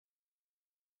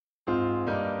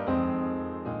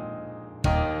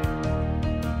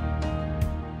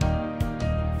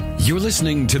You're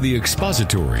listening to the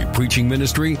expository preaching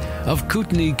ministry of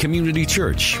Kootenai Community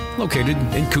Church, located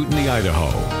in Kootenai,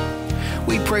 Idaho.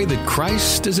 We pray that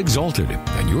Christ is exalted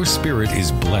and your spirit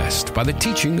is blessed by the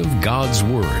teaching of God's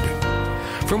Word.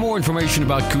 For more information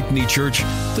about Kootenai Church,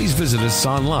 please visit us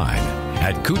online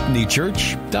at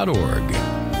kootenaichurch.org.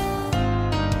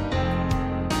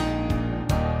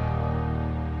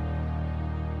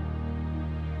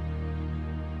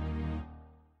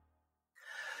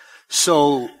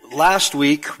 So last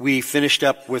week we finished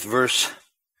up with verse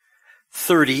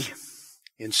 30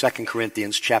 in 2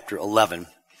 Corinthians chapter 11.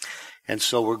 And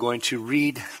so we're going to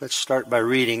read, let's start by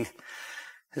reading.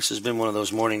 This has been one of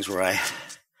those mornings where I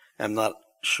am not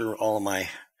sure all of my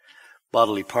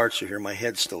bodily parts are here. My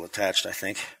head's still attached, I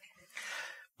think.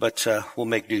 But we'll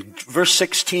make do. Verse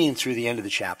 16 through the end of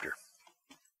the chapter.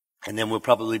 And then we'll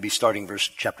probably be starting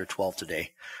chapter 12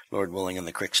 today, Lord willing, and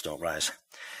the creeks don't rise.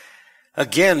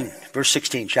 Again, verse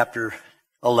 16, chapter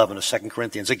 11 of 2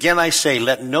 Corinthians. Again I say,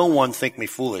 let no one think me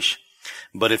foolish.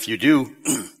 But if you do,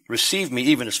 receive me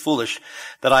even as foolish,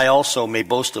 that I also may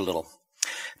boast a little.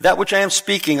 That which I am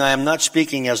speaking, I am not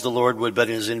speaking as the Lord would, but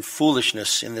it is in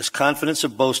foolishness, in this confidence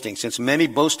of boasting. Since many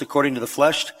boast according to the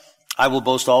flesh, I will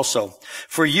boast also.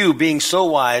 For you, being so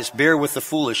wise, bear with the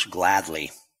foolish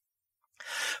gladly.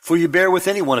 For you bear with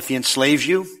anyone if he enslaves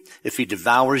you, if he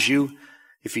devours you,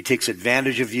 if he takes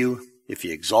advantage of you, if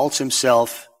he exalts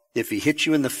himself, if he hits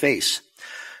you in the face.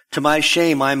 To my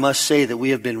shame, I must say that we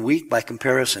have been weak by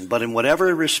comparison, but in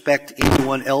whatever respect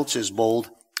anyone else is bold,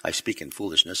 I speak in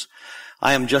foolishness,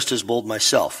 I am just as bold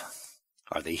myself.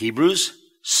 Are they Hebrews?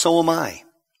 So am I.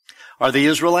 Are they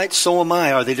Israelites? So am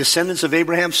I. Are they descendants of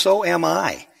Abraham? So am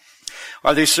I.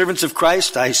 Are they servants of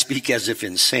Christ? I speak as if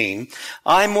insane.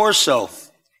 I more so.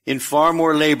 In far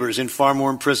more labors, in far more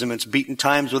imprisonments, beaten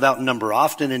times without number,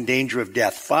 often in danger of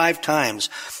death. 5 times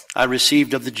I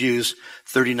received of the Jews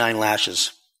 39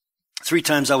 lashes. 3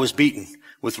 times I was beaten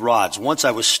with rods. Once I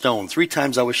was stoned. 3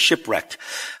 times I was shipwrecked.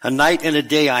 A night and a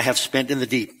day I have spent in the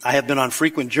deep. I have been on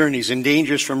frequent journeys, in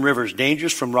dangers from rivers,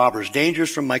 dangers from robbers, dangers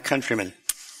from my countrymen,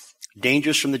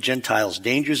 dangers from the Gentiles,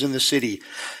 dangers in the city,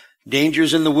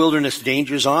 dangers in the wilderness,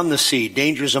 dangers on the sea,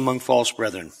 dangers among false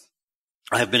brethren.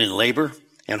 I have been in labor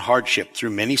and hardship through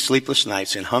many sleepless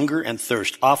nights, in hunger and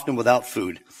thirst, often without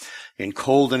food, in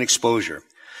cold and exposure.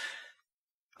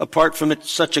 Apart from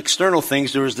such external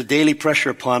things, there is the daily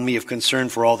pressure upon me of concern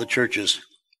for all the churches.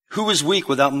 Who is weak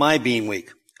without my being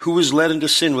weak? Who is led into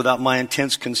sin without my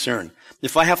intense concern?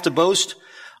 If I have to boast,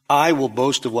 I will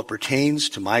boast of what pertains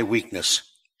to my weakness.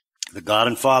 The God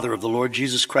and Father of the Lord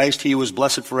Jesus Christ, he who is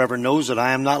blessed forever, knows that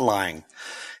I am not lying.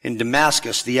 In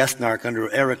Damascus, the ethnarch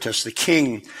under Aretas, the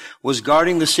king, was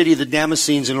guarding the city of the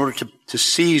Damascenes in order to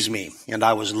seize me, and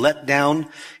I was let down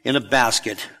in a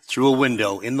basket through a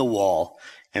window in the wall,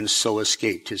 and so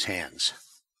escaped his hands.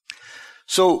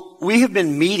 So we have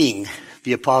been meeting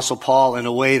the Apostle Paul in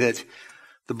a way that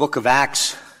the book of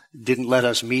Acts didn't let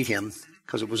us meet him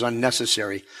because it was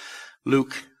unnecessary.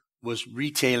 Luke was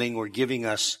retailing or giving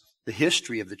us the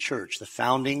history of the church, the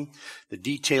founding, the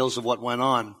details of what went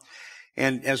on.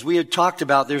 And as we had talked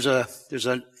about, there's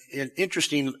an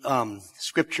interesting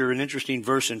scripture, an interesting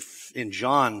verse in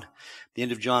John, the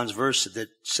end of John's verse, that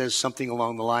says something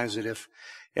along the lines that if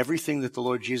everything that the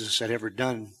Lord Jesus had ever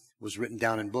done was written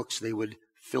down in books, they would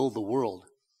fill the world.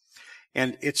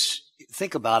 And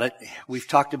think about it. We've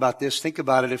talked about this. Think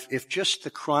about it. If just the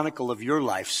chronicle of your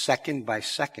life, second by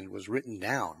second, was written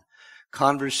down,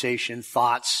 conversation,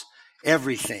 thoughts,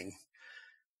 everything,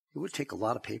 it would take a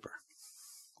lot of paper.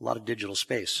 A lot of digital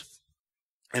space.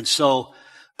 And so,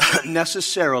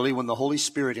 necessarily, when the Holy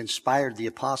Spirit inspired the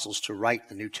apostles to write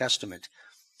the New Testament,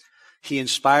 he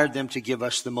inspired them to give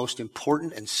us the most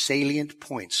important and salient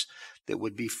points that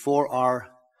would be for our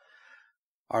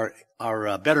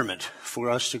betterment,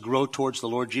 for us to grow towards the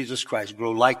Lord Jesus Christ,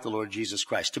 grow like the Lord Jesus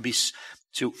Christ,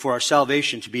 for our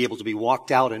salvation to be able to be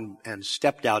walked out and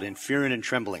stepped out in fear and in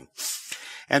trembling.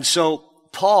 And so,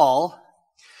 Paul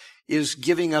is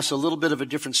giving us a little bit of a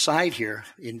different side here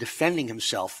in defending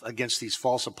himself against these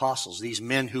false apostles, these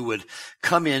men who would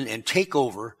come in and take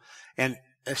over and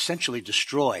essentially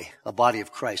destroy a body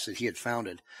of Christ that he had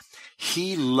founded.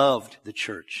 He loved the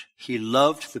church. He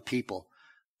loved the people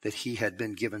that he had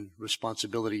been given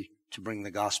responsibility to bring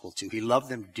the gospel to. He loved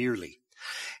them dearly.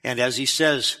 And as he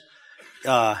says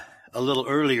a little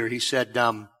earlier, he said,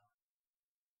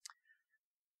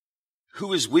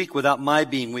 who is weak without my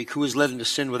being weak? Who is led into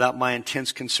sin without my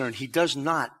intense concern? He does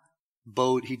not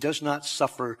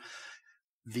suffer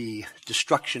the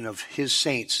destruction of his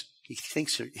saints. He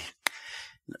thinks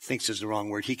is the wrong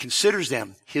word. He considers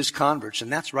them his converts, and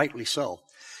that's rightly so.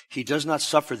 He does not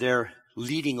suffer their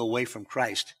leading away from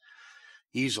Christ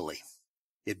easily.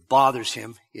 It bothers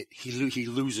him. He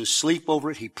loses sleep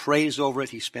over it. He prays over it.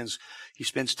 He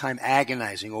spends time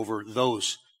agonizing over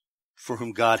those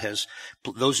whom God has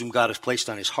placed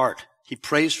on his heart. He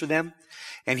prays for them,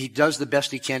 and he does the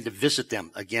best he can to visit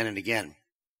them again and again.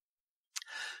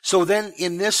 So then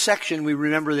in this section, we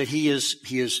remember that he's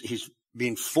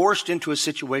being forced into a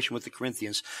situation with the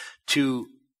Corinthians to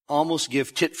almost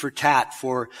give tit for tat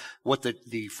for what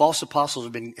the false apostles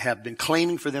have been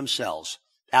claiming for themselves.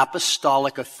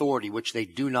 Apostolic authority, which they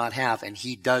do not have, and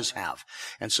he does have.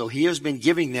 And so he has been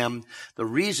giving them the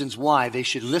reasons why they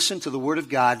should listen to the word of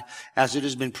God as it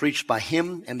has been preached by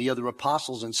him and the other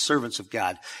apostles and servants of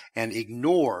God, and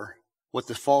ignore what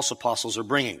the false apostles are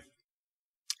bringing.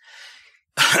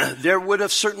 There would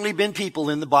have certainly been people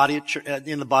in the body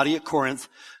at Corinth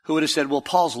who would have said, well,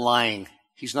 Paul's lying.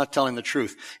 He's not telling the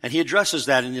truth. And he addresses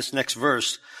that in this next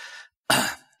verse.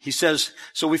 He says,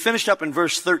 so we finished up in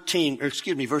verse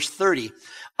 30.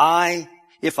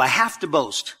 If I have to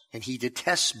boast, and he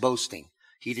detests boasting.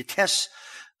 He detests,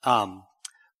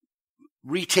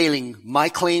 retailing my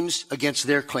claims against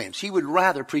their claims. He would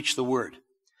rather preach the word.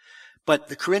 But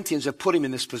the Corinthians have put him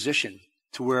in this position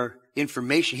to where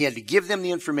he had to give them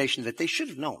the information that they should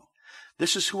have known.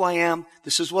 This is who I am.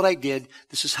 This is what I did.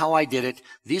 This is how I did it.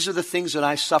 These are the things that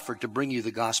I suffered to bring you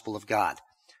the gospel of God.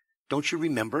 Don't you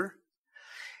remember?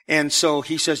 And so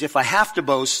he says, if I have to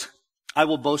boast, I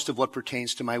will boast of what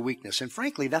pertains to my weakness. And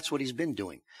frankly, that's what he's been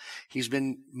doing. He's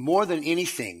been, more than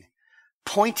anything,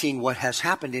 pointing what has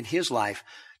happened in his life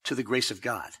to the grace of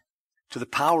God, to the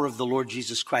power of the Lord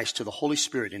Jesus Christ, to the Holy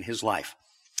Spirit in his life.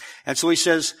 And so he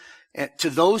says, to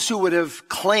those who would have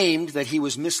claimed that he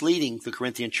was misleading the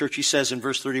Corinthian church, he says in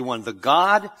verse 31, the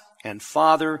God and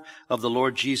Father of the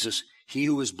Lord Jesus, he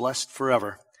who is blessed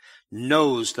forever,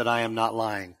 knows that I am not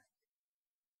lying.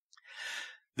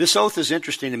 This oath is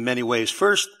interesting in many ways.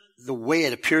 First, the way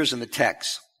it appears in the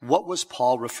text. What was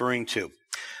Paul referring to?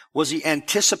 Was he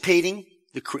anticipating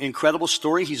the incredible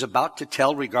story he's about to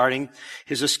tell regarding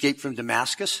his escape from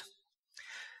Damascus?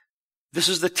 This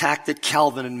is the tack that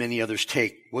Calvin and many others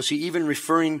take. Was he even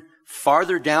referring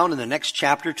farther down in the next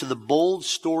chapter to the bold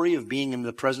story of being in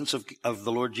the presence of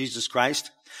the Lord Jesus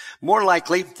Christ? More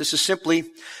likely, this is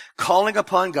simply calling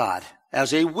upon God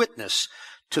as a witness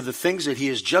to the things that he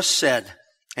has just said.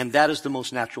 And that is the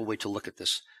most natural way to look at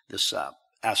this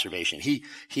asseveration.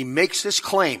 He makes this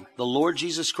claim, the Lord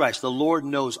Jesus Christ, the Lord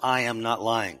knows I am not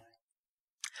lying.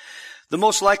 The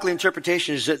most likely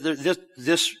interpretation is that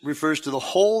this refers to the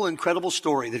whole incredible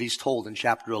story that he's told in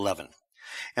chapter 11,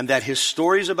 and that his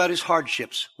stories about his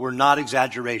hardships were not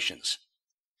exaggerations,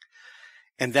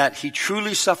 and that he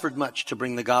truly suffered much to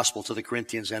bring the gospel to the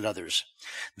Corinthians and others.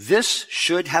 This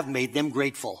should have made them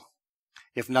grateful,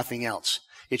 if nothing else.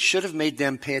 It should have made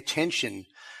them pay attention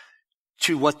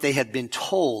to what they had been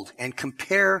told and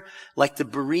compare, like the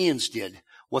Bereans did,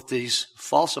 what these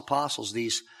false apostles,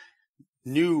 these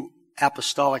new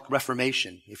apostolic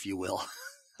reformation, if you will,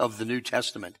 of the New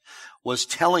Testament, was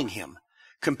telling him,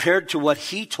 compared to what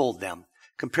he told them,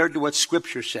 compared to what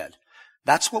Scripture said.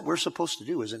 That's what we're supposed to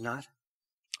do, is it not?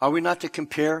 Are we not to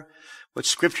compare what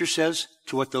Scripture says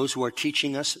to what those who are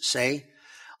teaching us say?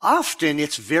 Often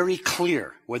it's very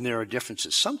clear when there are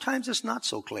differences. Sometimes it's not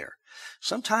so clear.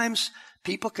 Sometimes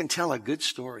people can tell a good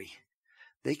story.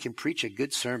 They can preach a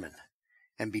good sermon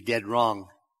and be dead wrong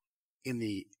in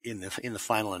the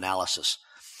final analysis.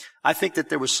 I think that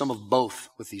there was some of both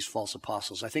with these false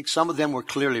apostles. I think some of them were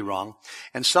clearly wrong,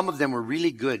 and some of them were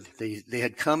really good. They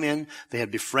had come in, they had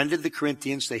befriended the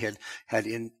Corinthians, they had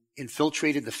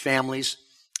infiltrated the families,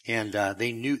 and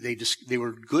they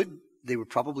were good. They were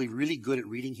probably really good at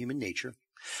reading human nature,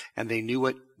 and they knew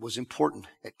what was important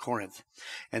at Corinth.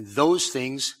 And those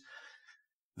things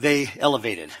they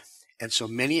elevated. And so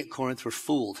many at Corinth were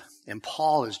fooled. And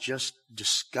Paul is just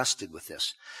disgusted with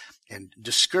this and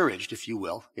discouraged, if you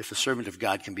will, if a servant of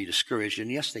God can be discouraged.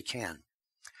 And yes, they can.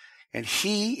 And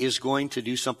he is going to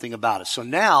do something about it. So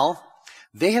now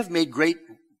they have made great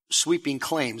sweeping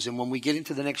claims. And when we get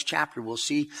into the next chapter, we'll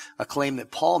see a claim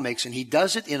that Paul makes. And he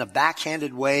does it in a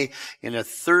backhanded way, in a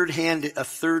third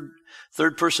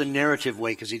person narrative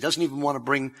way, because he doesn't want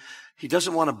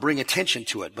to bring attention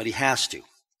to it, but he has to.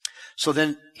 So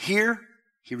then here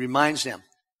he reminds them,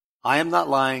 I am not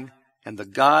lying, and the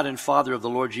God and Father of the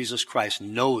Lord Jesus Christ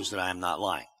knows that I am not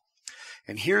lying.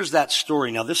 And here's that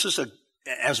story. Now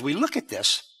as we look at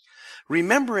this,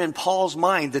 remember in Paul's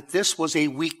mind that this was a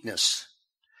weakness.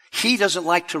 He doesn't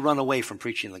like to run away from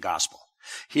preaching the gospel.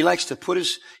 He likes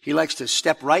to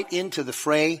step right into the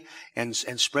fray and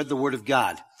spread the word of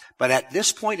God. But at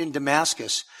this point in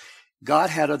Damascus, God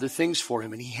had other things for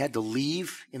him, and he had to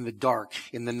leave in the dark,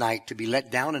 in the night, to be let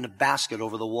down in a basket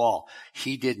over the wall.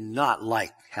 He did not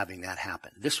like having that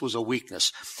happen. This was a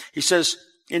weakness. He says,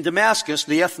 in Damascus,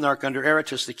 the ethnarch under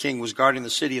Aretas the king was guarding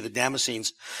the city of the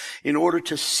Damascenes in order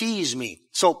to seize me.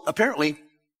 So apparently,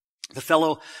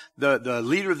 the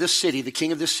leader of this city, the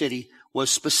king of this city,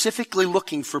 was specifically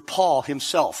looking for Paul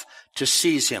himself to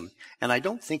seize him. And I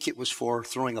don't think it was for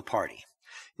throwing a party.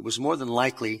 It was more than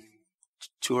likely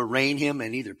to arraign him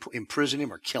and either imprison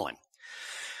him or kill him.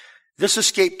 This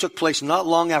escape took place not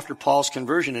long after Paul's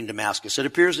conversion in Damascus. It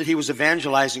appears that he was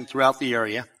evangelizing throughout the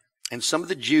area, and some of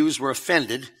the Jews were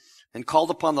offended and called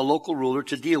upon the local ruler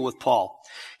to deal with Paul.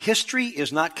 History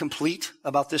is not complete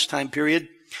about this time period.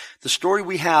 The story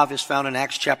we have is found in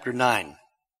Acts chapter 9.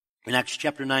 In Acts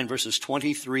chapter 9, verses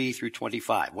 23 through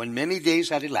 25. When many days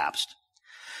had elapsed,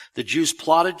 the Jews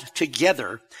plotted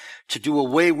together to do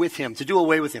away with him.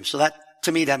 So that,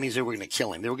 to me, that means they were going to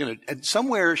kill him. They were going to, in some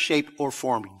way, shape, or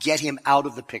form, get him out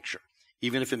of the picture,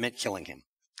 even if it meant killing him.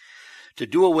 To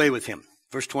do away with him.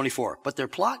 Verse 24. But their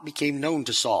plot became known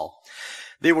to Saul.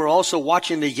 They were also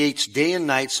watching the gates day and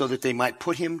night so that they might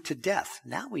put him to death.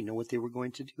 Now we know what they were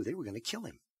going to do. They were going to kill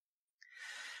him.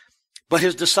 But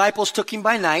his disciples took him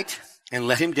by night and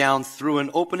let him down through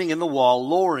an opening in the wall,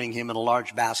 lowering him in a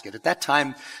large basket. At that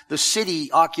time, the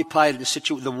city occupied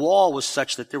the wall was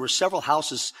such that there were several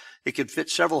houses. It could fit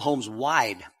several homes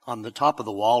wide on the top of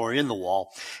the wall or in the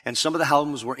wall. And some of the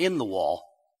homes were in the wall,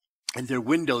 and their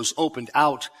windows opened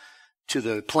out to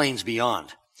the plains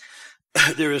beyond.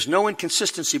 There is no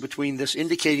inconsistency between this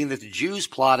indicating that the Jews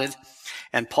plotted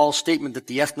and Paul's statement that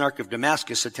the ethnarch of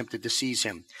Damascus attempted to seize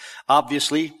him.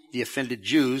 Obviously, the offended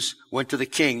Jews went to the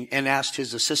king and asked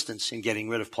his assistance in getting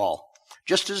rid of Paul.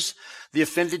 Just as the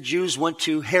offended Jews went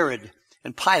to Herod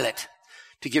and Pilate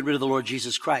to get rid of the Lord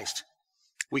Jesus Christ.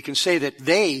 We can say that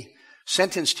they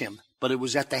sentenced him, but it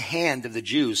was at the hand of the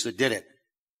Jews that did it.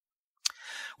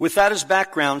 With that as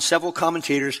background, several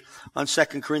commentators on 2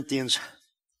 Corinthians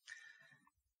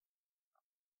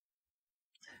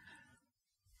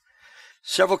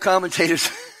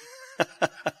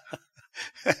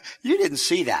you didn't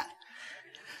see that.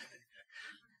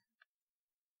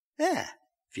 Yeah,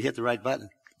 if you hit the right button.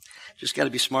 Just got to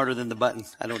be smarter than the button.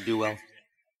 I don't do well.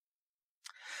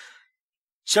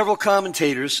 Several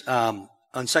commentators on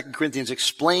 2 Corinthians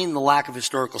explain the lack of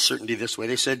historical certainty this way.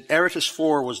 They said Aretas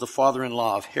IV was the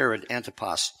father-in-law of Herod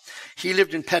Antipas. He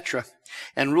lived in Petra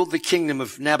and ruled the kingdom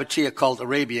of Nabatea called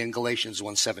Arabia in Galatians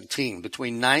 1:17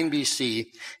 between 9 BC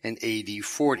and AD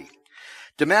 40.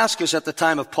 Damascus at the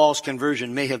time of Paul's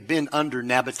conversion may have been under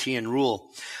Nabatean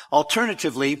rule.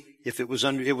 Alternatively, if it was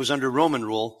under Roman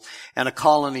rule and a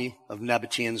colony of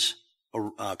Nabateans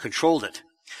controlled it.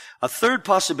 A third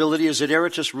possibility is that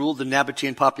Aretas ruled the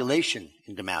Nabatean population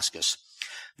in Damascus.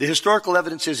 The historical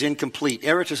evidence is incomplete.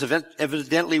 Aretas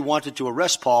evidently wanted to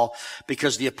arrest Paul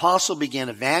because the apostle began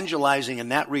evangelizing in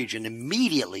that region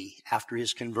immediately after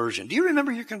his conversion. Do you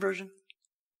remember your conversion?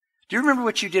 Do you remember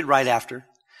what you did right after?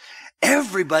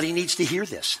 Everybody needs to hear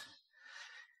this.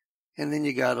 And then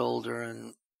you got older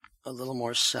and a little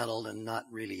more settled, and not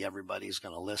really everybody's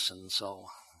going to listen, so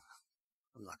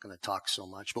I'm not going to talk so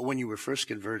much. But when you were first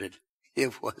converted,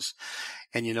 it was,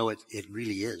 and you know, it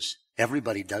really is.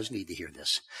 Everybody does need to hear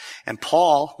this. And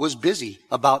Paul was busy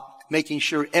about making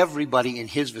sure everybody in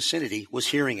his vicinity was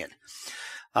hearing it.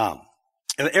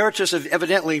 Aretas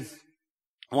evidently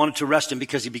wanted to arrest him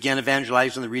because he began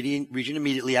evangelizing the region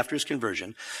immediately after his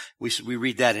conversion. We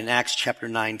read that in Acts chapter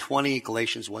 9:20,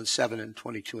 Galatians 1:7, and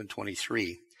 22 and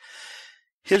 23.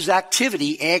 His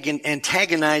activity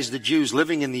antagonized the Jews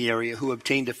living in the area who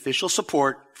obtained official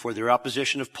support for their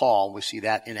opposition of Paul. We see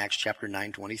that in Acts chapter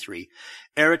 9:23.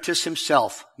 Aretas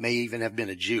himself may even have been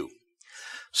a Jew.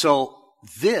 So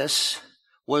this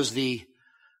was the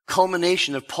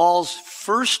culmination of Paul's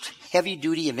first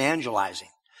heavy-duty evangelizing.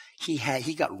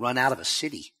 He got run out of a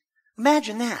city.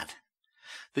 Imagine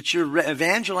that you're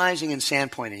evangelizing in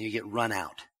Sandpoint and you get run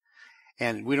out.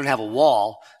 And we don't have a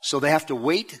wall, so they have to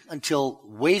wait until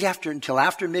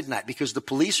after midnight because the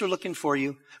police are looking for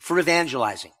you for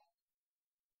evangelizing.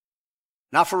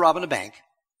 Not for robbing a bank,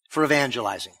 for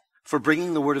evangelizing, for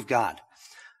bringing the word of God.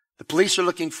 The police are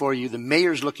looking for you, the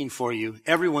mayor's looking for you,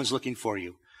 everyone's looking for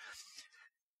you.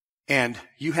 And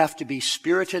you have to be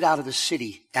spirited out of the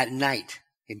city at night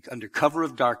under cover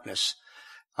of darkness,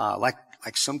 like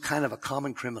some kind of a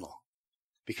common criminal,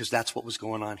 because that's what was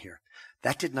going on here.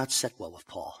 That did not set well with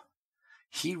Paul.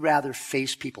 He rather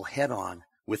faced people head on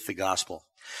with the gospel.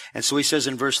 And so he says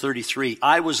in verse 33,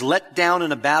 I was let down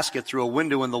in a basket through a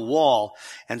window in the wall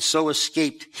and so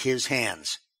escaped his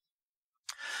hands.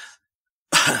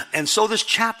 And so this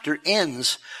chapter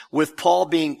ends with Paul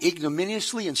being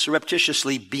ignominiously and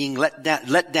surreptitiously being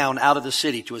let down out of the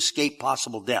city to escape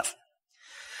possible death.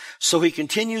 So he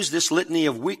continues this litany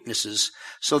of weaknesses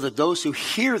so that those who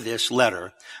hear this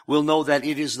letter will know that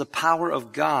it is the power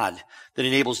of God that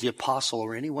enables the apostle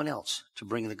or anyone else to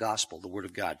bring the gospel, the word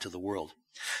of God, to the world.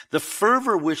 The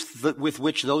fervor with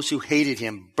which those who hated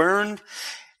him burned,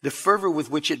 the fervor with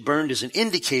which it burned is an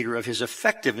indicator of his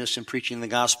effectiveness in preaching the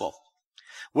gospel.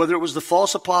 Whether it was the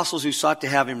false apostles who sought to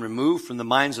have him removed from the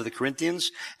minds of the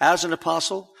Corinthians as an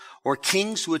apostle, or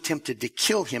kings who attempted to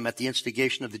kill him at the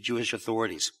instigation of the Jewish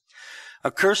authorities. A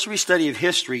cursory study of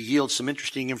history yields some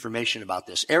interesting information about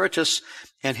this. Aretas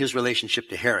and his relationship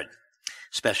to Herod,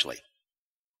 especially.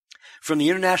 From the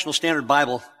International Standard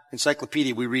Bible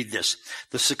Encyclopedia, we read this.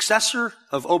 The successor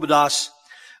of Obodas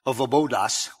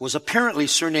was apparently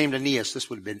surnamed Aeneas. This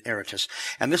would have been Aretas.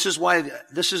 And this is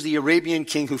the Arabian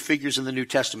king who figures in the New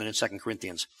Testament in 2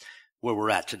 Corinthians, where we're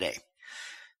at today.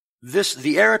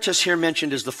 The Aretas here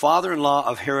mentioned is the father-in-law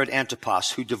of Herod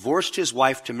Antipas, who divorced his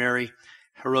wife to marry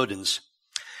Herodias,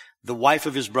 the wife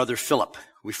of his brother Philip.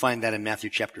 We find that in Matthew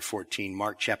chapter 14,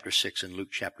 Mark chapter 6, and Luke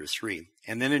chapter 3.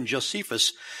 And then in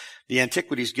Josephus, the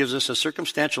Antiquities gives us a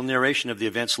circumstantial narration of the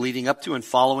events leading up to and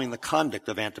following the conduct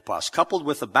of Antipas. Coupled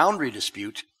with a boundary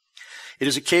dispute,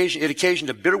 it occasioned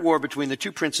a bitter war between the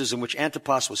two princes in which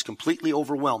Antipas was completely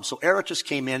overwhelmed. So Aretas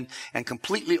came in and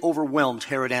completely overwhelmed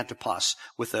Herod Antipas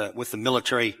with a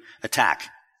military attack,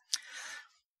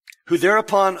 who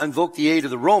thereupon invoked the aid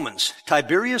of the Romans.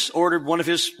 Tiberius ordered one of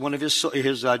his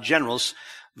generals,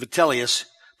 Vitellius,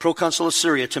 proconsul of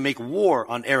Syria, to make war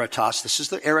on Aretas. This is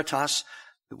the Aretas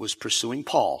that was pursuing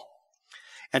Paul,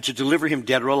 and to deliver him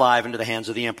dead or alive into the hands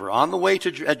of the emperor. On the way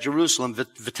at Jerusalem,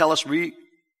 Vitellius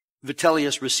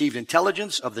received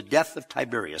intelligence of the death of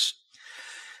Tiberius,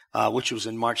 which was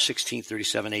in March 16,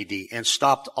 37 AD, and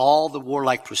stopped all the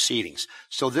warlike proceedings.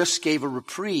 So this gave a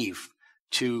reprieve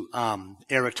to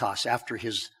Aretas after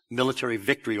his military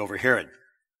victory over Herod.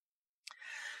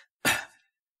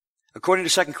 According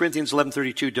to 2 Corinthians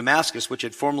 11:32, Damascus, which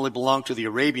had formerly belonged to the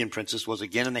Arabian princes, was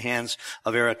again in the hands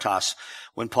of Aretas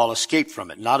when Paul escaped from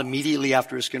it, not immediately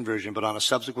after his conversion, but on a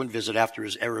subsequent visit after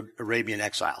his Arabian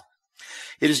exile.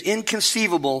 It is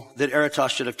inconceivable that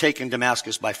Aretas should have taken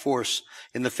Damascus by force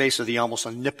in the face of the almost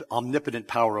omnipotent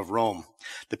power of Rome.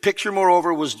 The picture,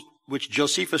 moreover, which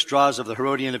Josephus draws of the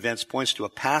Herodian events points to a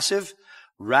passive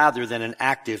rather than an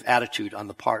active attitude on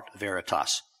the part of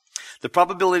Aretas. The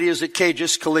probability is that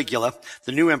Cagus Caligula,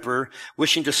 the new emperor,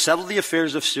 wishing to settle the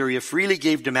affairs of Syria, freely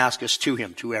gave Damascus to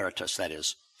him, to Aretas, that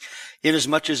is,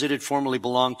 inasmuch as it had formerly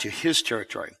belonged to his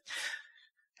territory.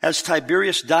 As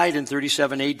Tiberius died in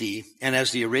 37 AD, and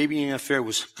as the Arabian affair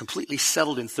was completely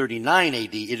settled in 39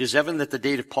 AD, it is evident that the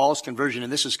date of Paul's conversion,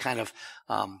 and this is kind of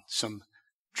some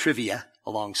trivia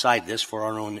alongside this for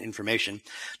our own information,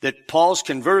 that Paul's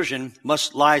conversion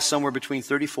must lie somewhere between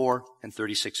 34 and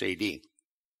 36 AD.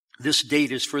 This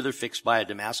date is further fixed by a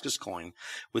Damascus coin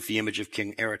with the image of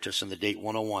King Aretas and the date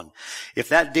 101. If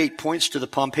that date points to the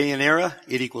Pompeian era,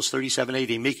 it equals 37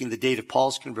 AD, making the date of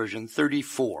Paul's conversion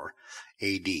 34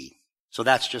 AD. So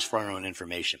that's just for our own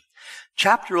information.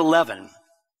 Chapter 11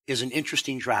 is an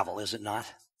interesting travel, is it not?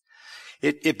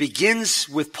 It begins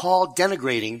with Paul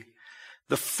denigrating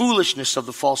the foolishness of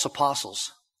the false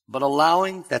apostles, but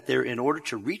allowing that in order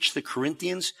to reach the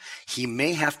Corinthians, he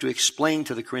may have to explain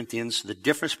to the Corinthians the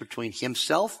difference between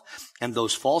himself and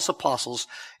those false apostles,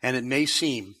 and it may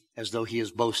seem as though he is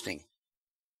boasting.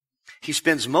 He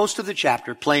spends most of the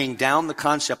chapter playing down the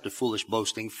concept of foolish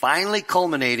boasting, finally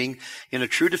culminating in a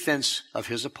true defense of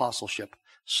his apostleship,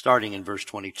 starting in verse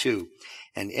 22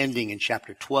 and ending in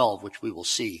chapter 12, which we will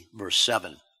see, verse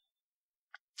 7.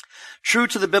 True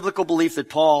to the biblical belief that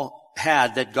Paul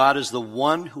had that God is the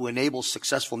one who enables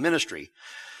successful ministry,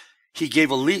 he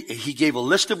gave a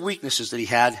list of weaknesses that he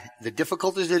had, the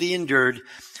difficulties that he endured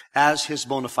as his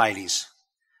bona fides.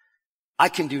 I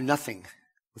can do nothing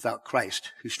without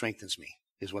Christ who strengthens me,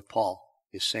 is what Paul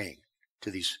is saying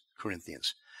to these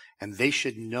Corinthians. And they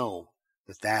should know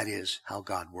that that is how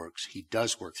God works. He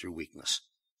does work through weakness.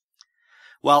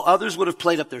 While others would have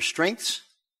played up their strengths,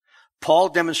 Paul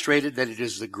demonstrated that it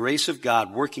is the grace of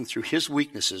God working through his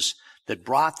weaknesses that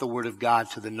brought the word of God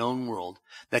to the known world,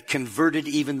 that converted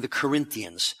even the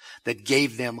Corinthians, that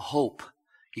gave them hope,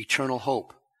 eternal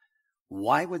hope.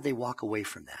 Why would they walk away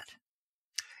from that?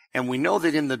 And we know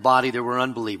that in the body there were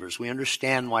unbelievers. We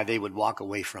understand why they would walk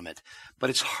away from it. But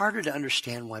it's harder to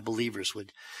understand why believers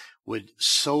would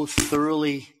so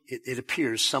thoroughly, it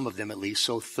appears, some of them at least,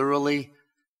 so thoroughly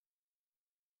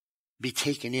be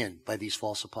taken in by these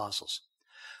false apostles.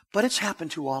 But it's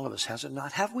happened to all of us, has it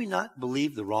not? Have we not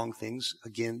believed the wrong things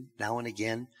again, now and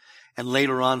again, and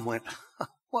later on went,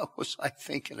 what was I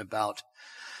thinking about?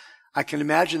 I can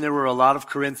imagine there were a lot of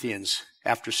Corinthians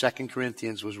after 2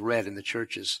 Corinthians was read in the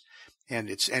churches. And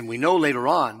we know later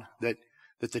on that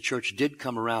the church did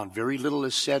come around. Very little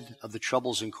is said of the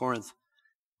troubles in Corinth.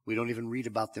 We don't even read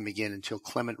about them again until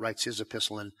Clement writes his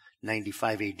epistle in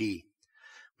 95 AD,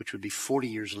 which would be 40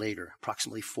 years later,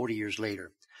 approximately 40 years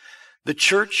later. The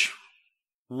church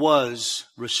was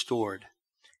restored.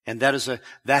 And that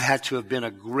had to have been a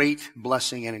great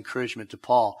blessing and encouragement to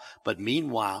Paul. But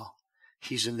meanwhile,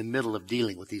 he's in the middle of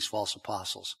dealing with these false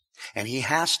apostles. And he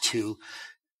has to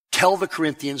tell the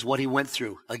Corinthians what he went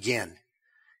through again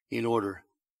in order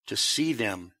to see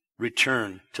them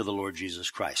return to the Lord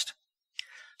Jesus Christ.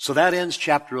 So that ends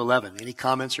chapter 11. Any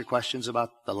comments or questions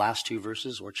about the last two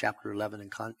verses or chapter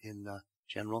 11 in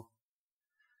general?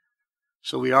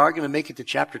 So we are going to make it to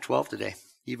chapter 12 today,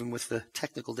 even with the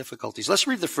technical difficulties. Let's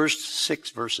read the first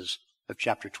 6 verses of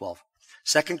chapter 12.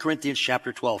 2 Corinthians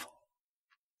chapter 12.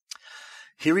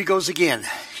 Here he goes again.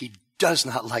 He does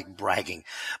not like bragging.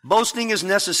 Boasting is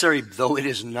necessary, though it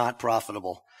is not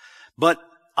profitable. But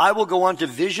I will go on to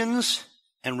visions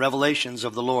and revelations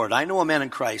of the Lord. I know a man in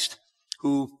Christ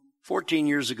who 14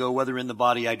 years ago, whether in the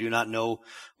body I do not know,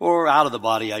 or out of the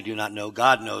body I do not know,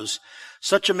 God knows,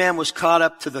 such a man was caught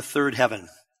up to the third heaven.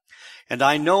 And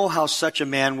I know how such a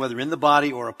man, whether in the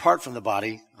body or apart from the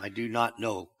body, I do not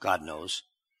know, God knows,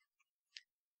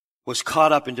 was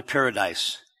caught up into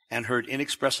paradise and heard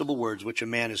inexpressible words which a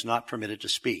man is not permitted to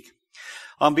speak.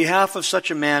 On behalf of such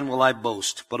a man will I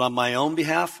boast, but on my own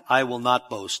behalf I will not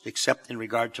boast, except in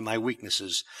regard to my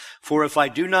weaknesses. For if I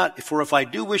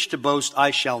do wish to boast, I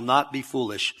shall not be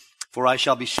foolish, for I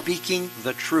shall be speaking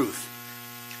the truth.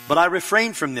 But I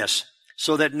refrain from this,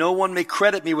 so that no one may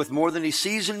credit me with more than he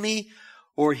sees in me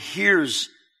or hears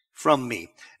from me.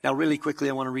 Now, really quickly,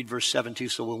 I want to read verse 7 too,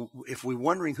 so if we're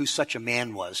wondering who such a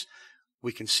man was,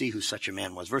 we can see who such a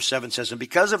man was. Verse 7 says, and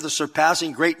because of the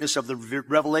surpassing greatness of the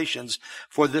revelations,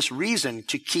 for this reason,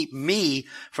 to keep me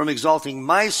from exalting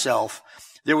myself,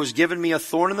 there was given me a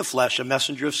thorn in the flesh, a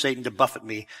messenger of Satan to buffet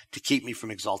me, to keep me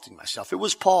from exalting myself. It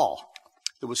was Paul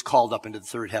that was called up into the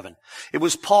third heaven. It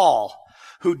was Paul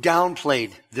who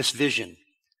downplayed this vision.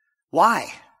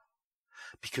 Why?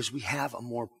 Because we have a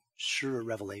more sure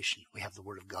revelation. We have the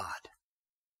Word of God.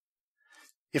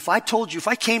 If I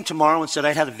came tomorrow and said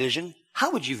I'd had a vision,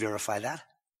 how would you verify that?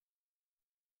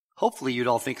 Hopefully you'd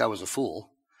all think I was a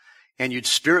fool, and you'd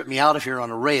spirit me out of here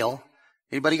on a rail.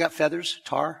 Anybody got feathers,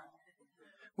 tar?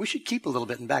 We should keep a little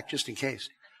bit in back just in case.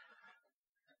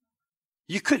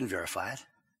 You couldn't verify it,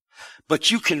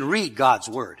 but you can read God's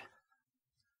Word.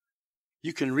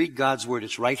 You can read God's Word.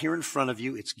 It's right here in front of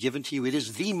you. It's given to you. It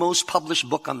is the most published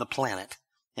book on the planet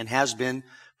and has been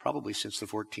probably since the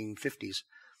 1450s.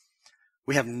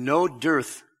 We have no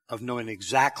dearth of knowing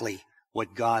exactly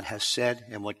what God has said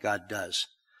and what God does.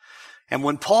 And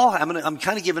when Paul, I'm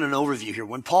kind of giving an overview here.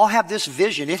 When Paul had this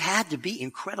vision, it had to be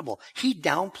incredible. He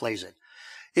downplays it.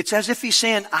 It's as if he's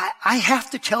saying, I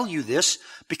have to tell you this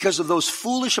because of those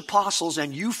foolish apostles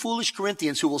and you foolish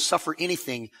Corinthians who will suffer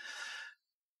anything.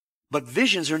 But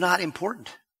visions are not important.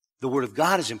 The Word of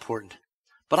God is important.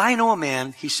 But I know a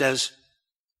man, he says,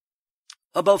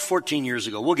 about 14 years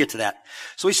ago. We'll get to that.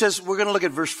 So he says, we're going to look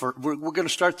at verse 4. We're going to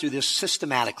start through this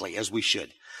systematically, as we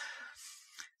should.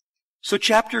 So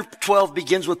chapter 12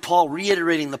 begins with Paul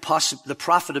reiterating the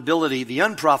profitability, the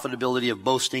unprofitability of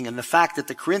boasting and the fact that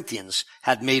the Corinthians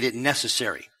had made it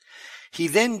necessary. He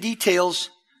then details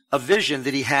a vision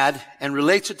that he had and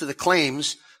relates it to the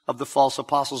claims of the false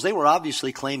apostles. They were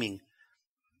obviously claiming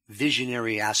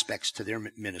visionary aspects to their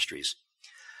ministries.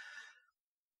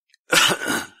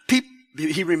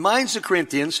 He reminds the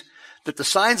Corinthians that the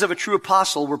signs of a true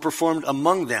apostle were performed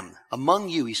among them. Among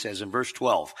you, he says in verse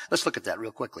 12. Let's look at that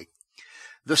real quickly.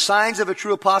 The signs of a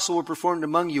true apostle were performed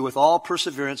among you with all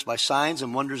perseverance by signs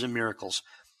and wonders and miracles.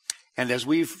 And as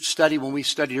we've studied, when we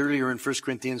studied earlier in 1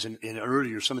 Corinthians and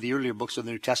some of the earlier books of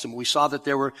the New Testament, we saw that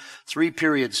there were 3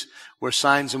 periods where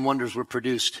signs and wonders were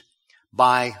produced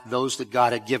by those that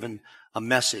God had given a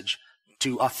message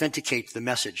to authenticate the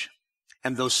message.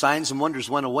 And those signs and wonders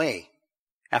went away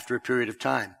after a period of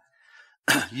time.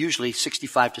 Usually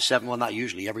 65 to 70, well not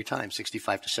usually, every time,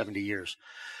 65 to 70 years.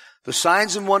 The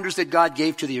signs and wonders that God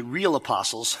gave to the real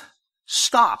apostles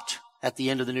stopped at the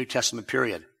end of the New Testament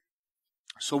period.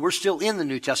 So we're still in the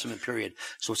New Testament period.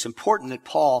 So it's important that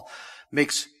Paul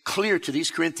makes clear to these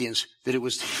Corinthians that it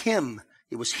was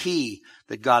he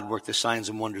that God worked the signs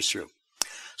and wonders through.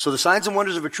 So the signs and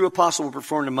wonders of a true apostle were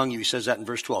performed among you. He says that in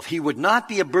verse 12. He would not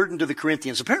be a burden to the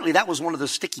Corinthians. Apparently that was one of the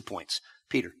sticky points,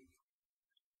 Peter.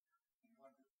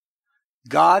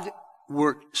 God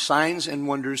worked signs and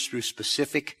wonders through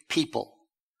specific people.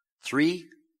 3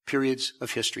 periods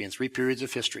of history and 3 periods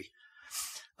of history.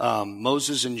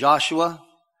 Moses and Joshua,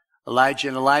 Elijah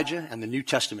and Elijah, and the New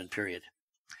Testament period.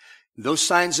 Those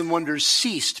signs and wonders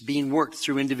ceased being worked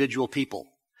through individual people.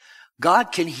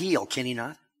 God can heal, can he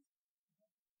not?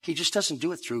 He just doesn't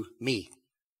do it through me.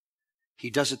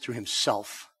 He does it through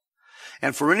himself.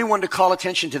 And for anyone to call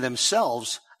attention to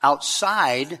themselves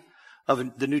outside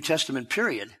of the New Testament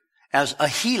period as a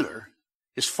healer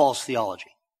is false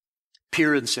theology.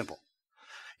 Pure and simple.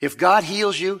 If God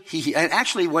heals you, and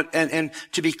actually and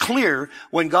to be clear,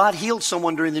 when God healed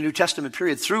someone during the New Testament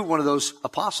period through one of those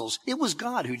apostles, it was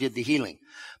God who did the healing.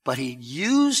 But he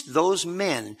used those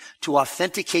men to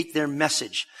authenticate their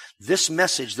message. This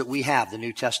message that we have, the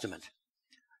New Testament.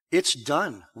 It's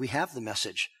done. We have the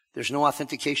message. There's no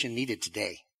authentication needed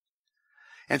today.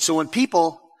 And so when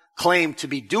people claim to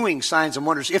be doing signs and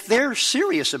wonders, if they're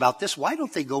serious about this, why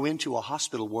don't they go into a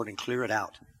hospital ward and clear it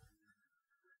out?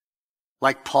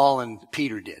 Like Paul and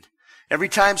Peter did. Every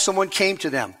time someone came to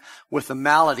them with a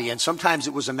malady, and sometimes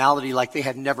it was a malady like they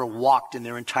had never walked in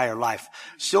their entire life.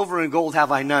 Silver and gold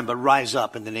have I none, but rise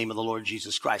up in the name of the Lord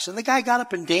Jesus Christ. And the guy got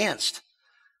up and danced.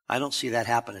 I don't see that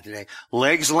happening today.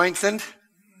 Legs lengthened.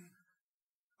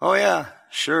 Oh yeah,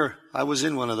 sure. I was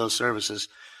in one of those services.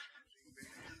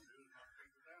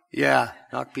 Yeah,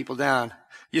 knock people down.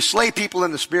 You slay people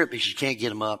in the spirit because you can't get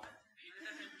them up.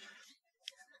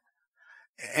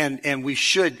 And we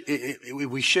should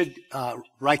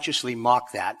righteously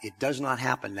mock that. It does not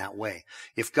happen that way.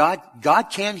 If God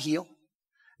can heal,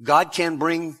 God can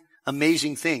bring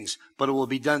amazing things, but it will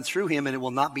be done through him, and it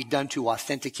will not be done to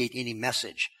authenticate any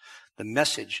message. The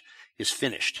message is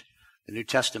finished. The New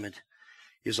Testament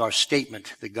is our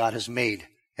statement that God has made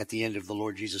at the end of the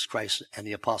Lord Jesus Christ and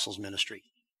the apostles' ministry.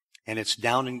 And it's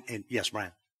down in yes,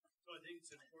 Brian. So I think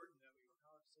it's important that we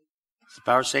acknowledge Satan. It's the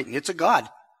power of Satan. It's a God.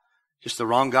 Just the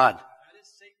wrong God. That is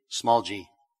Satan. Small g.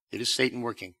 It is Satan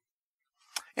working.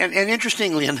 And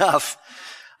interestingly enough,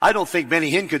 I don't think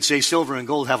Benny Hinn could say silver and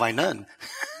gold have I none.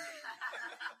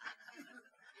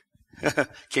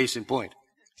 Case in point.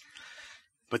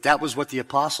 But that was what the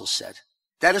apostles said.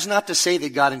 That is not to say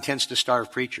that God intends to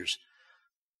starve preachers,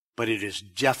 but it is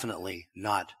definitely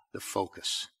not the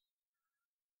focus.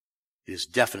 It is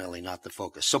definitely not the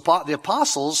focus. So the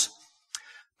apostles,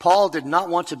 Paul did not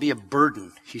want to be a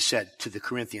burden, he said, to the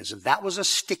Corinthians. And that was a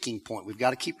sticking point. We've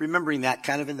got to keep remembering that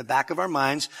kind of in the back of our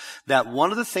minds, that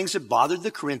one of the things that bothered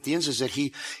the Corinthians is that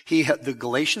the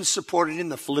Galatians supported him,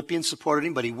 the Philippians supported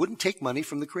him, but he wouldn't take money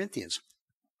from the Corinthians.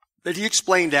 That he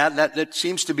explained that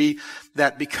seems to be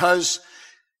that because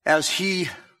as he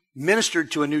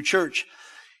ministered to a new church,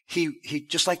 he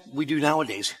just like we do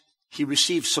nowadays, he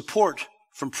received support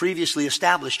from previously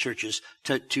established churches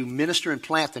to minister and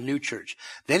plant the new church.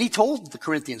 Then he told the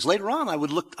Corinthians, later on, I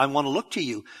want to look to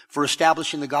you for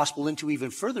establishing the gospel into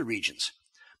even further regions.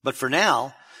 But for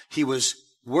now, he was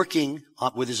working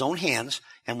with his own hands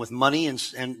and with money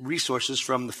and resources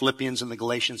from the Philippians and the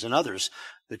Galatians and others,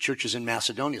 the churches in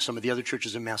Macedonia, some of the other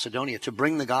churches in Macedonia, to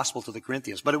bring the gospel to the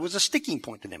Corinthians. But it was a sticking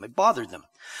point to them. It bothered them.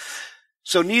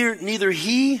 So neither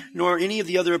he nor any of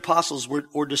the other apostles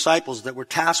or disciples that were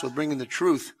tasked with bringing the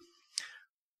truth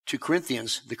to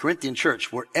Corinthians, the Corinthian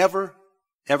church, were ever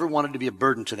wanted to be a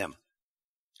burden to them.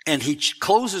 And he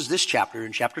closes this chapter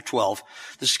in chapter 12.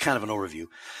 This is kind of an overview.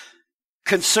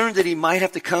 Concerned that he might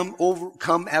have to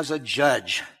come as a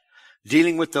judge,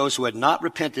 dealing with those who had not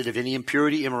repented of any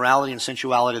impurity, immorality, and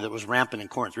sensuality that was rampant in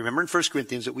Corinth. Remember in 1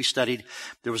 Corinthians that we studied,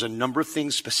 there was a number of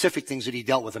things, specific things that he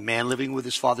dealt with. A man living with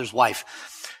his father's wife,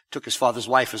 took his father's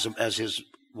wife as his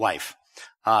wife,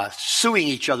 suing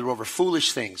each other over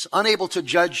foolish things, unable to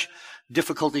judge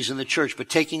difficulties in the church, but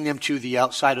taking them to the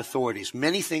outside authorities.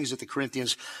 Many things that the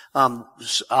Corinthians,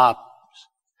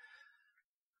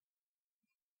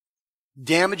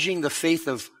 damaging the faith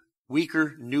of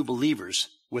weaker new believers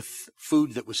with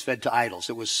food that was fed to idols,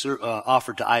 that was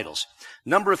offered to idols.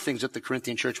 Number of things that the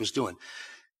Corinthian church was doing.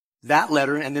 That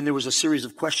letter, and then there was a series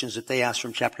of questions that they asked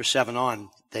from chapter 7 on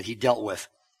that he dealt with.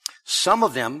 Some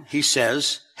of them, he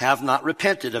says, have not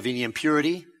repented of any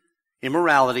impurity,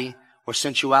 immorality, or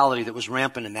sensuality that was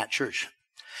rampant in that church.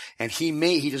 And he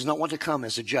does not want to come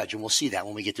as a judge, and we'll see that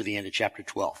when we get to the end of chapter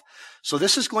 12. So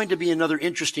this is going to be another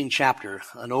interesting chapter,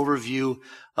 an overview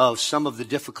of some of the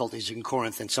difficulties in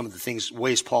Corinth and some of the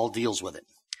ways Paul deals with it.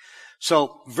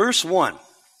 So verse 1,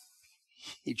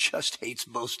 He just hates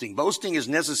boasting. Boasting is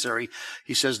necessary,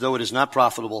 he says, though it is not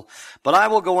profitable. But I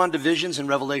will go on to visions and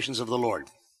revelations of the Lord.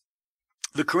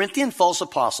 The Corinthian false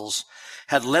apostles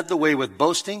had led the way with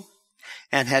boasting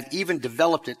and had even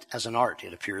developed it as an art,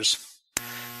 it appears.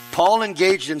 Paul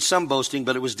engaged in some boasting,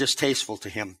 but it was distasteful to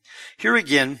him. Here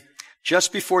again,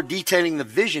 just before detailing the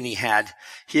vision he had,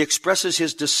 he expresses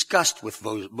his disgust with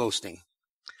boasting.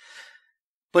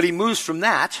 But he moves from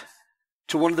that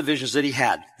to one of the visions that he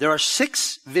had. There are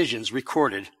 6 visions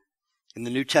recorded in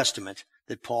the New Testament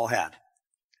that Paul had.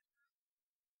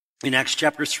 In Acts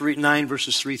chapter 9,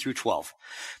 verses 3 through 12.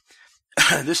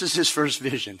 This is his first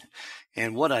vision.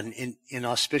 And what an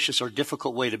inauspicious or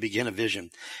difficult way to begin a vision.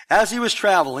 As he was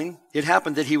traveling, it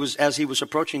happened that as he was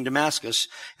approaching Damascus,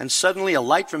 and suddenly a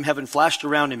light from heaven flashed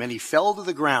around him, and he fell to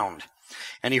the ground.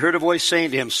 And he heard a voice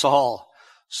saying to him, Saul,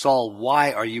 Saul,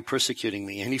 why are you persecuting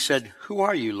me? And he said, Who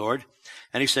are you, Lord?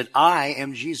 And he said, I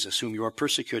am Jesus, whom you are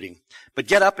persecuting. But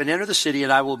get up and enter the city,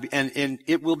 and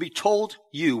it will be told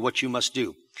you what you must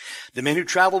do. The men who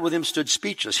traveled with him stood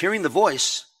speechless, hearing the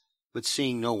voice, but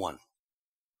seeing no one.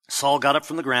 Saul got up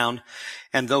from the ground,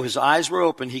 and though his eyes were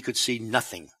open, he could see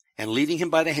nothing. And leading him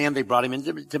by the hand, they brought him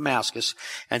into Damascus,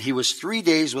 and he was 3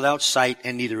 days without sight,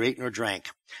 and neither ate nor drank.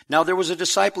 Now there was a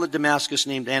disciple at Damascus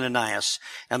named Ananias,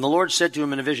 and the Lord said to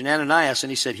him in a vision, Ananias, and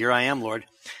he said, Here I am, Lord.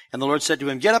 And the Lord said to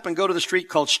him, Get up and go to the street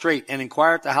called Straight, and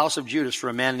inquire at the house of Judas for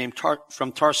a man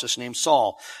from Tarsus named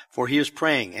Saul, for he is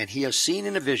praying, and he has seen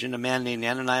in a vision a man named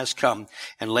Ananias come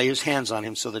and lay his hands on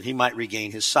him so that he might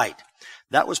regain his sight.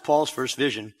 That was Paul's first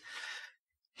vision.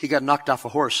 He got knocked off a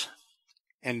horse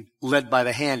and led by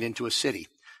the hand into a city.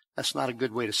 That's not a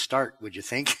good way to start, would you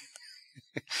think?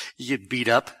 You get beat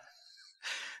up.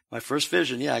 My first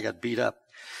vision, I got beat up.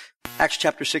 Acts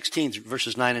chapter 16,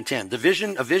 verses 9 and 10. A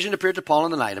vision appeared to Paul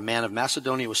in the night. A man of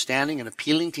Macedonia was standing and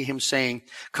appealing to him, saying,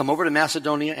 Come over to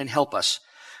Macedonia and help us.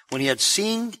 When he had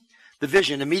seen the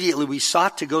vision, immediately we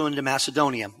sought to go into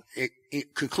Macedonia,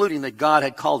 concluding that God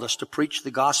had called us to preach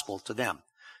the gospel to them.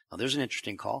 Now there's an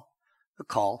interesting call. A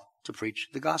call to preach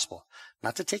the gospel.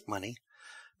 Not to take money,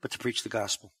 but to preach the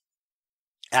gospel.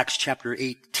 Acts chapter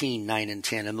 18, 9 and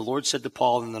 10. And the Lord said to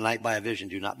Paul in the night by a vision,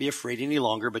 Do not be afraid any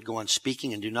longer, but go on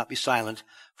speaking and do not be silent,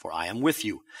 for I am with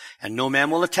you. And no man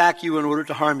will attack you in order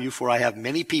to harm you, for I have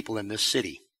many people in this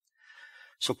city.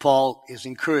 So Paul is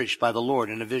encouraged by the Lord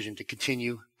in a vision to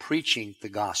continue preaching the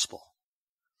gospel.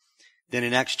 Then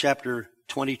in Acts chapter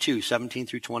 22, 17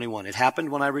 through 21. It happened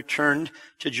when I returned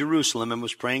to Jerusalem and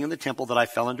was praying in the temple that I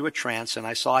fell into a trance, and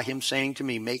I saw him saying to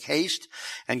me, Make haste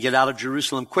and get out of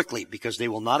Jerusalem quickly, because they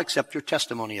will not accept your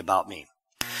testimony about me.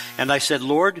 And I said,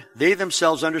 Lord, they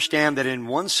themselves understand that in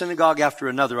one synagogue after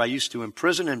another I used to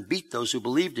imprison and beat those who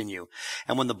believed in you.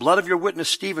 And when the blood of your witness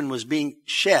Stephen was being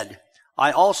shed,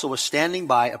 I also was standing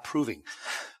by approving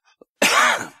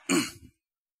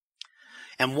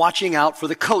and watching out for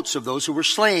the coats of those who were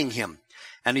slaying him.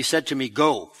 And he said to me,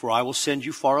 Go, for I will send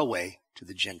you far away to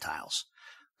the Gentiles.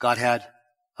 God had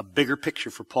a bigger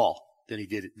picture for Paul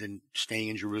than staying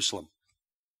in Jerusalem.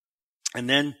 And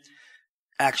then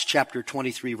Acts chapter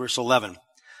 23, verse 11.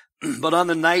 But on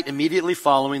the night immediately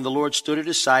following, the Lord stood at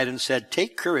his side and said,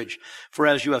 Take courage, for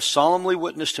as you have solemnly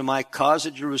witnessed to my cause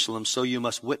at Jerusalem, so you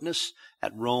must witness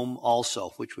at Rome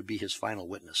also, which would be his final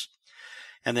witness.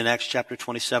 And then Acts chapter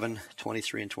 27,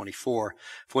 23 and 24.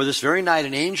 For this very night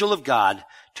an angel of God,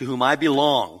 to whom I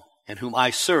belong and whom I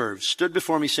serve, stood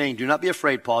before me saying, Do not be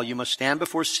afraid, Paul. You must stand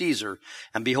before Caesar.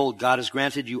 And behold, God has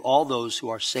granted you all those who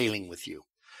are sailing with you.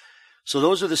 So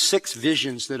those are the 6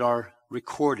 visions that are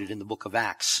recorded in the book of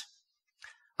Acts.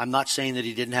 I'm not saying that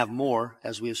he didn't have more,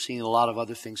 as we have seen a lot of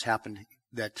other things happen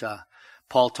that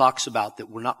Paul talks about that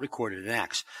were not recorded in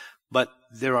Acts. But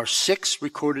there are 6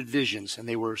 recorded visions, and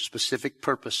they were specific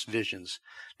purpose visions.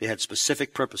 They had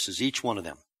specific purposes, each one of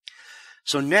them.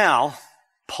 So now,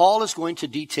 Paul is going to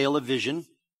detail a vision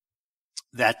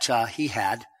that he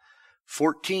had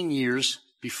 14 years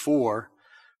before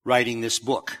writing this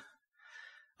book.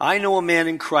 I know a man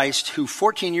in Christ who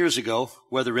 14 years ago,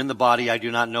 whether in the body I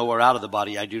do not know or out of the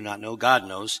body I do not know, God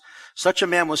knows, such a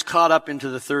man was caught up into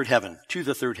the third heaven, to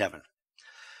the third heaven.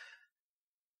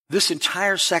 This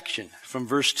entire section from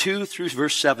verse 2 through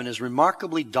verse 7 is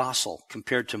remarkably docile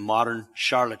compared to modern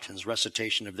charlatans'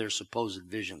 recitation of their supposed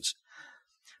visions.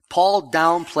 Paul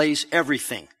downplays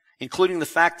everything, including the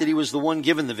fact that he was the one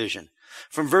given the vision.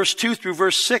 From verse 2 through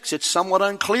verse 6, it's somewhat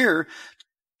unclear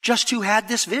just who had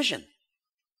this vision.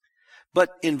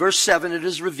 But in verse 7, it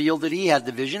is revealed that he had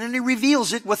the vision, and he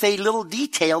reveals it with a little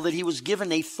detail that he was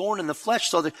given a thorn in the flesh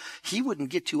so that he wouldn't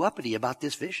get too uppity about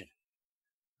this vision,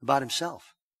 about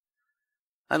himself.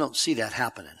 I don't see that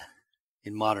happening.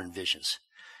 in modern visions.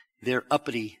 They're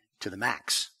uppity to the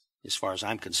max, as far as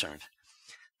I'm concerned,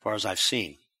 as far as I've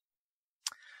seen.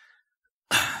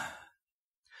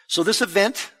 So this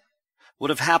event would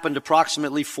have happened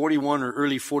approximately 41 or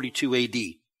early 42 AD.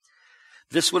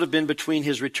 This would have been between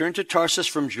his return to Tarsus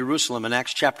from Jerusalem in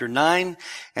Acts chapter 9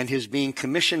 and his being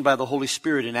commissioned by the Holy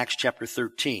Spirit in Acts chapter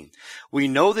 13. We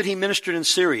know that he ministered in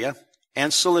Syria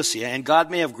and Cilicia, and God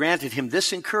may have granted him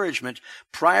this encouragement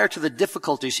prior to the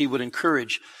difficulties he would encounter,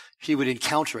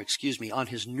 on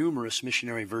his numerous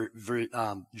missionary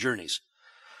journeys.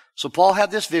 So Paul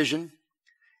had this vision,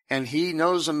 and he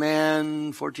knows a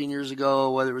man 14 years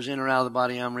ago, whether it was in or out of the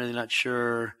body, I'm really not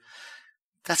sure.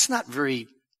 That's not very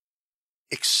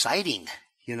exciting,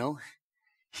 you know.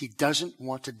 He doesn't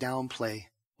want to downplay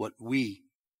what we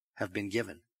have been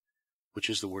given, which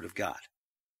is the Word of God.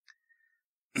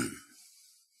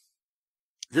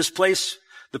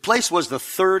 The place was the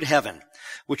third heaven,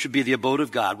 which would be the abode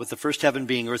of God, with the first heaven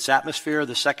being Earth's atmosphere,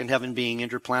 the second heaven being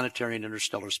interplanetary and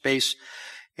interstellar space.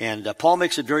 And Paul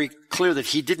makes it very clear that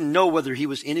he didn't know whether he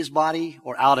was in his body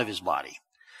or out of his body.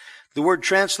 The word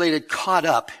translated caught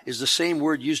up is the same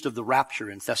word used of the rapture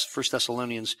in 1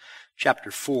 Thessalonians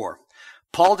chapter 4.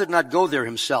 Paul did not go there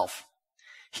himself.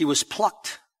 He was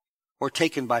plucked or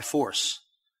taken by force.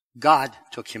 God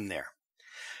took him there.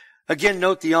 Again,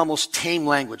 note the almost tame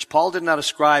language. Paul did not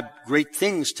ascribe great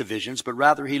things to visions, but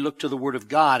rather he looked to the Word of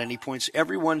God, and he points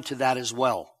everyone to that as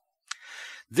well.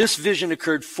 This vision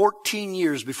occurred 14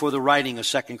 years before the writing of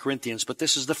 2 Corinthians, but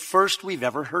this is the first we've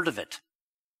ever heard of it.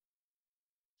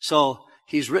 So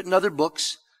he's written other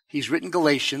books. He's written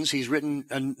Galatians. He's written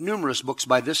numerous books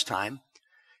by this time,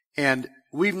 and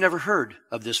we've never heard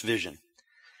of this vision.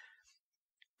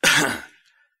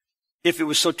 If it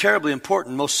was so terribly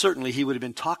important, most certainly he would have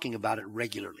been talking about it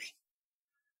regularly.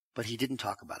 But he didn't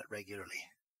talk about it regularly.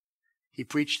 He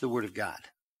preached the Word of God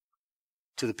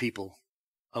to the people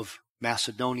of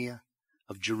Macedonia,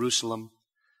 of Jerusalem,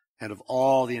 and of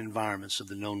all the environments of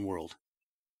the known world.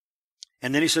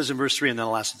 And then he says in verse 3, and then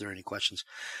I'll ask if there are any questions.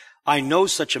 I know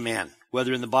such a man,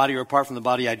 whether in the body or apart from the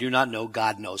body, I do not know,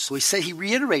 God knows. So he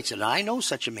reiterates it, I know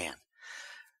such a man.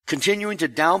 Continuing to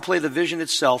downplay the vision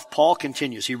itself, Paul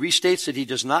continues. He restates that he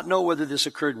does not know whether this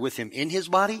occurred with him in his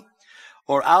body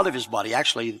or out of his body.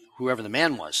 Actually, whoever the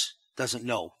man was doesn't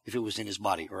know if it was in his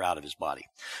body or out of his body.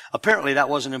 Apparently, that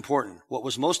wasn't important. What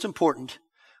was most important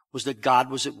was that God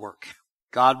was at work.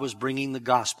 God was bringing the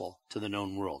gospel to the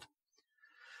known world.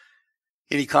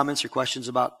 Any comments or questions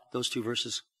about those two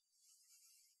verses?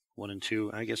 1 and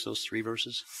 2, I guess those 3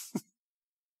 verses.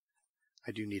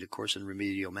 I do need a course in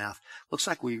remedial math. Looks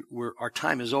like our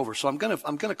time is over, so I'm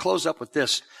gonna close up with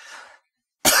this.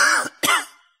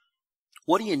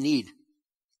 What do you need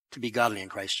to be godly in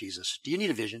Christ Jesus? Do you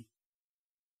need a vision?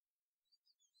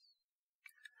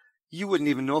 You wouldn't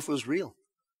even know if it was real.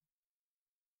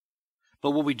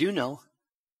 But what we do know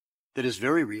that is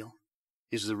very real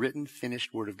is the written,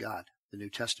 finished Word of God, the New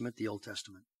Testament, the Old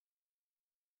Testament.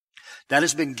 That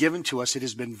has been given to us. It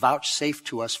has been vouchsafed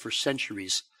to us for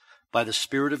centuries by the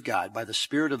Spirit of God, by the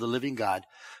Spirit of the living God,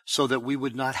 so that we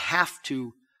would not have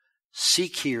to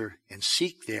seek here and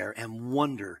seek there and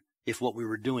wonder if what we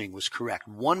were doing was correct.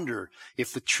 Wonder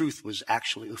if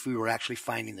if we were actually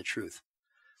finding the truth.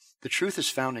 The truth is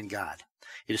found in God.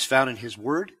 It is found in His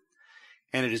Word,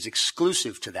 and it is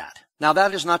exclusive to that. Now,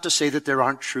 that is not to say that there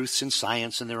aren't truths in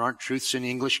science and there aren't truths in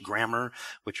English grammar,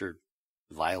 which are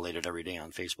violated every day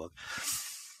on Facebook.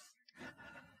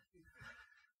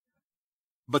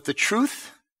 But the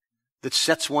truth that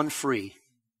sets one free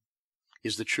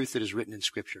is the truth that is written in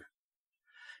Scripture.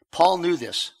 Paul knew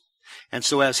this. And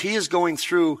so as he is going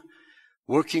through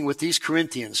working with these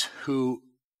Corinthians who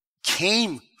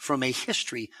came from a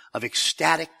history of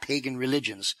ecstatic pagan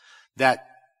religions that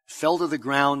fell to the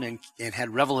ground and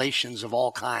had revelations of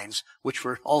all kinds, which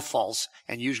were all false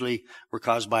and usually were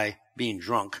caused by being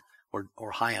drunk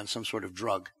or high on some sort of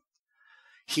drug,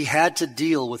 he had to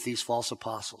deal with these false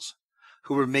apostles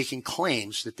who were making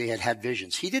claims that they had had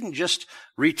visions. He didn't just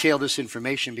retail this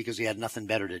information because he had nothing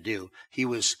better to do. He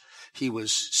was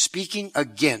speaking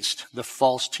against the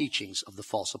false teachings of the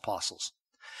false apostles.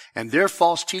 And their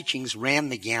false teachings ran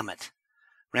the gamut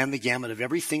of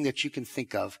everything that you can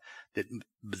think of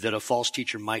that a false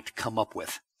teacher might come up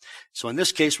with. So in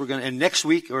this case, and next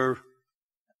week, or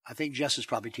I think Jess is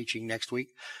probably teaching next week,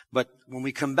 but when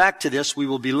we come back to this, we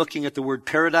will be looking at the word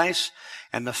paradise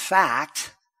and the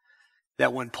fact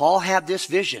that when Paul had this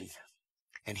vision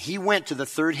and he went to the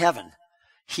third heaven,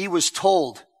 he was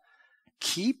told,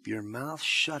 keep your mouth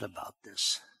shut about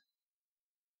this.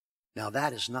 Now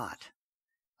that is not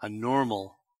a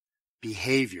normal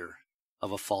behavior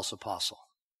of a false apostle.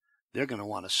 They're going to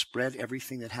want to spread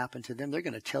everything that happened to them. They're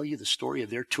going to tell you the story of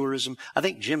their tourism. I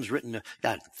know Jim's written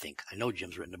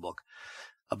a book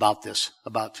about this,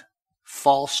 about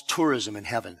false tourism in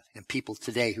heaven and people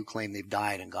today who claim they've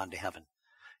died and gone to heaven.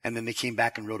 And then they came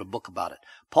back and wrote a book about it.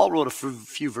 Paul wrote a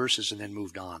few verses and then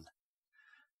moved on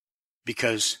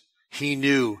because he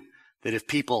knew that if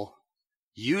people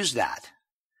use that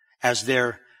as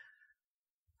their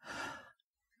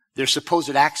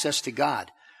supposed access to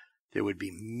God, there would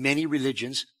be many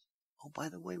religions. Oh, by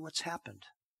the way, what's happened?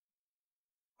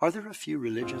 Are there a few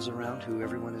religions around who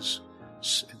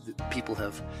people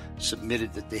have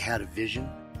submitted that they had a vision,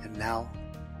 and now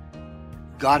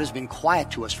God has been quiet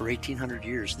to us for 1,800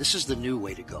 years. This is the new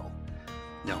way to go.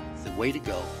 No, the way to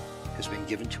go has been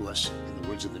given to us in the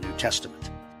words of the New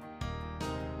Testament.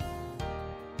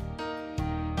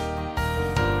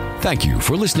 Thank you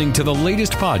for listening to the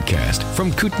latest podcast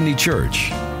from Kootenai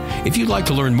Church. If you'd like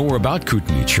to learn more about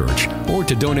Kootenai Church or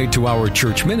to donate to our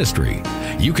church ministry,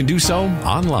 you can do so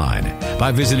online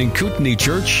by visiting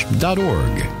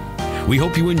kootenaichurch.org. We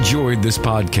hope you enjoyed this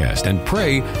podcast and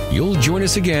pray you'll join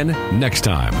us again next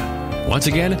time. Once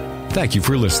again, thank you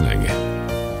for listening.